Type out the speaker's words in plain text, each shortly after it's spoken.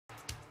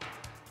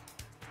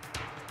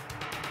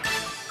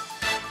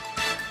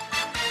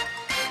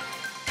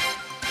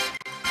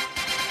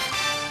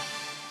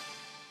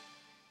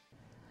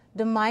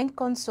De Mind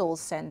Console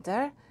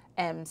Center,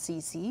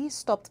 MCC,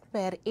 stopt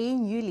per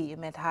 1 juli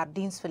met haar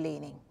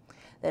dienstverlening.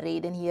 De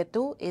reden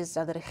hiertoe is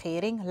dat de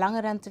regering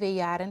langer dan 2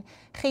 jaren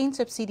geen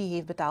subsidie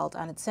heeft betaald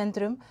aan het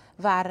centrum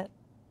waar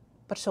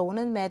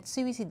personen met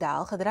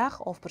suïcidaal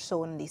gedrag of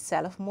personen die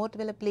zelfmoord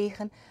willen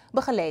plegen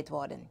begeleid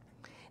worden.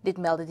 Dit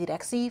meldt de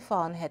directie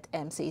van het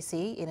MCC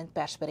in een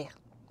persbericht.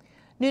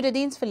 Nu de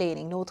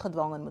dienstverlening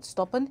noodgedwongen moet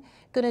stoppen,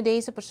 kunnen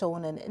deze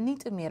personen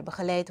niet meer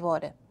begeleid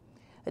worden.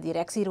 De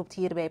directie roept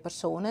hierbij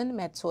personen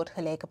met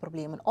soortgelijke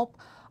problemen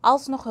op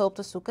alsnog hulp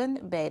te zoeken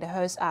bij de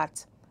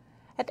huisarts.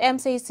 Het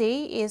MCC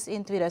is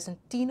in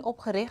 2010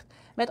 opgericht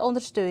met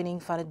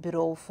ondersteuning van het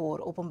Bureau voor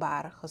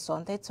Openbare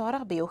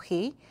Gezondheidszorg, BOG,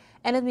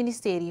 en het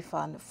ministerie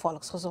van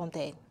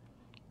Volksgezondheid.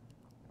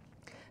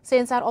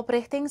 Sinds haar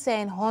oprichting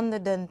zijn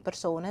honderden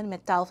personen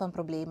met tal van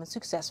problemen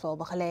succesvol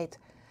begeleid.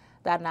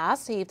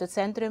 Daarnaast heeft het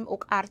centrum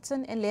ook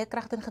artsen en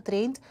leerkrachten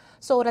getraind,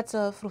 zodat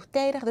ze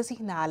vroegtijdig de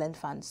signalen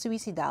van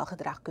suïcidaal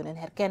gedrag kunnen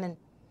herkennen.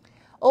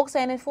 Ook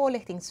zijn er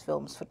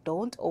voorlichtingsfilms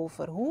vertoond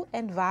over hoe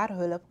en waar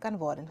hulp kan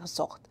worden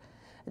gezocht.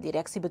 De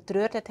directie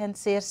betreurt het ten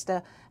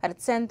zeerste dat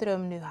het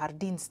centrum nu haar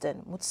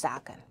diensten moet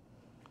staken.